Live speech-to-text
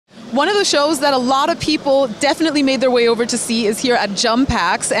one of the shows that a lot of people definitely made their way over to see is here at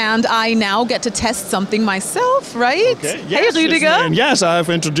JUMPAX, and I now get to test something myself, right? Okay. Yes, hey, Rüdiger. Yes, I've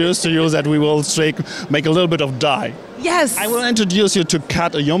introduced to you that we will make a little bit of dye. Yes. I will introduce you to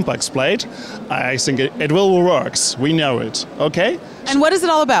cut a JUMPAX plate. I think it will work. We know it. Okay? And what is it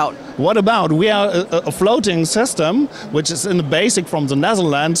all about? What about? We are a floating system, which is in the basic from the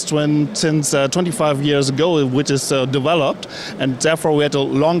Netherlands since 25 years ago, which is developed, and therefore we had a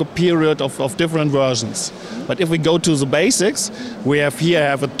longer period of different versions. But if we go to the basics, we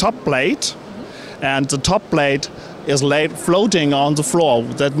have a top plate, and the top plate is laid floating on the floor.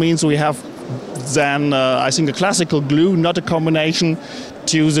 That means we have then, I think, a classical glue, not a combination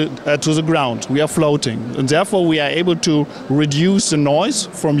to the ground. We are floating, and therefore we are able to reduce the noise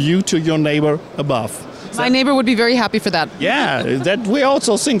from you to your neighbor above. My neighbor would be very happy for that. Yeah, that we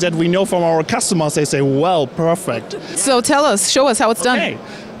also think that we know from our customers. They say, well, perfect. So show us how it's done. Okay.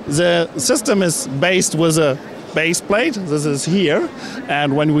 The system is based with a base plate. This is here,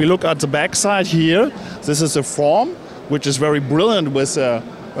 and when we look at the back side here, this is a form which is very brilliant with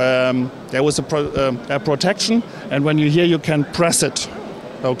there was a protection, and when you're here you can press it.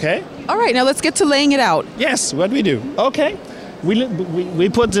 Okay? All right, now let's get to laying it out. Yes, what we do. Okay. We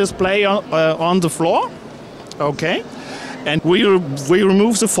put this plate on the floor. Okay. And we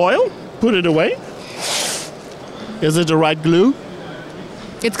remove the foil, put it away. Is it the right glue?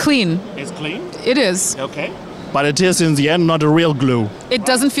 It's clean. It's clean? It is. Okay. But it is in the end not a real glue. It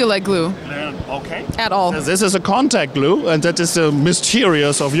doesn't feel like glue. Okay. At all. This is a contact glue, and that is the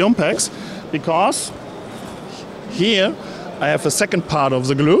mysterious of JUMPAX, because here I have a second part of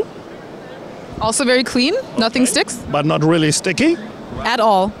the glue. Also very clean, nothing sticks. But not really sticky. At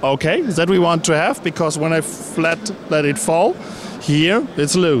all. Okay, that we want to have, because when I let it fall, here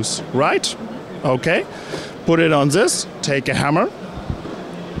it's loose, right? Okay, put it on this, take a hammer,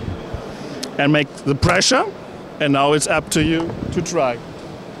 and make the pressure, and now it's up to you to try.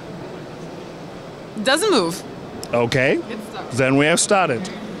 Doesn't move. Okay, then we have started.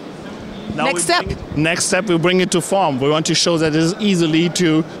 Now next step, we bring it to form. We want to show that it is easily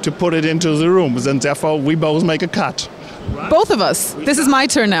to put it into the room. Then therefore, we both make a cut. Right? Both of us. This is my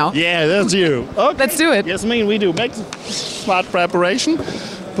turn now. Yeah, that's you. Okay. Let's do it. Yes, we do. Make smart preparation.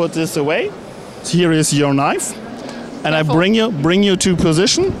 Put this away. Here is your knife. And I bring you to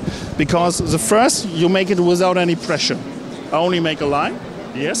position, because the first you make it without any pressure. I only make a line.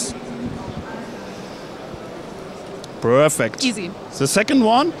 Yes. Perfect. Easy. The second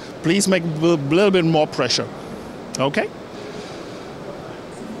one, please make a little bit more pressure. Okay?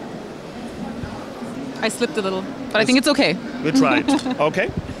 I slipped a little, but I think it's okay. We tried. Okay.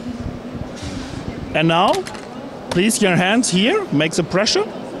 And now, please your hands here, make the pressure.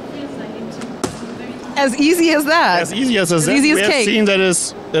 As easy as that. As easy as that. Easy as we have cake. seen that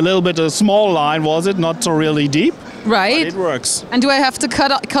is a little bit a small line, was it? Not so really deep. Right. But it works. And do I have to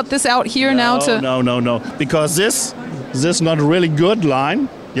cut this out here now to? No. Because this not a really good line.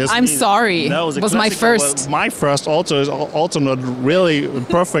 Yes, I'm sorry. No, it was my first. My first also is also not really a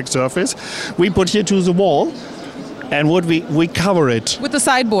perfect surface. We put here to the wall, and what we cover it with the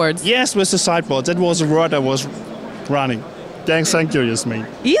sideboards. Yes, with the sideboards. That was the word I was running. Thank you, Yasmin.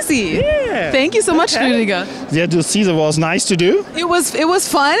 Easy. Yeah. Thank you so much, Rüdiger. Yeah, to see that was nice to do. It was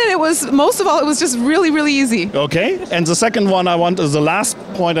fun, and it was most of all it was just really easy. Okay. And the second one the last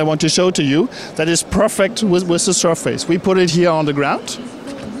point I want to show to you, that is perfect with the surface. We put it here on the ground.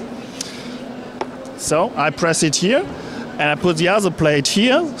 So I press it here, and I put the other plate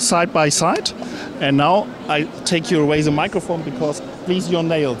here, side by side. And now I take you away the microphone, because please your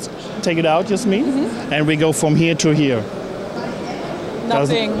nails. Take it out, Yasmin. And we go from here to here.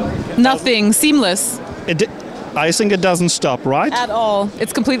 Nothing. Seamless. I think it doesn't stop, right? At all.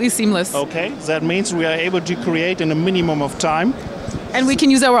 It's completely seamless. Okay, that means we are able to create in a minimum of time. And we can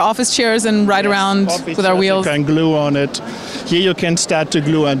use our office chairs and ride around with our wheels. You can glue on it. Here you can start to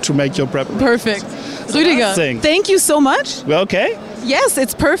glue and to make your prep. Perfect. Rüdiger, thank you so much. Okay. Yes,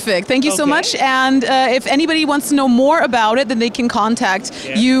 it's perfect. Thank you so much. And if anybody wants to know more about it, then they can contact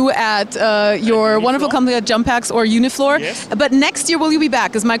you at your wonderful company at JUMPAX or Unifloor. Yes. But next year, will you be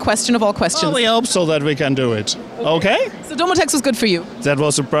back? Is my question of all questions. Well, we hope so that we can do it. Okay? So DOMOTEX was good for you. That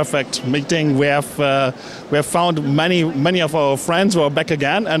was a perfect meeting. We have found many of our friends who are back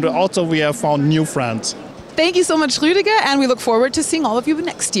again, and also we have found new friends. Thank you so much, Rüdiger, and we look forward to seeing all of you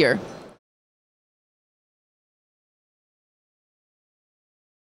next year.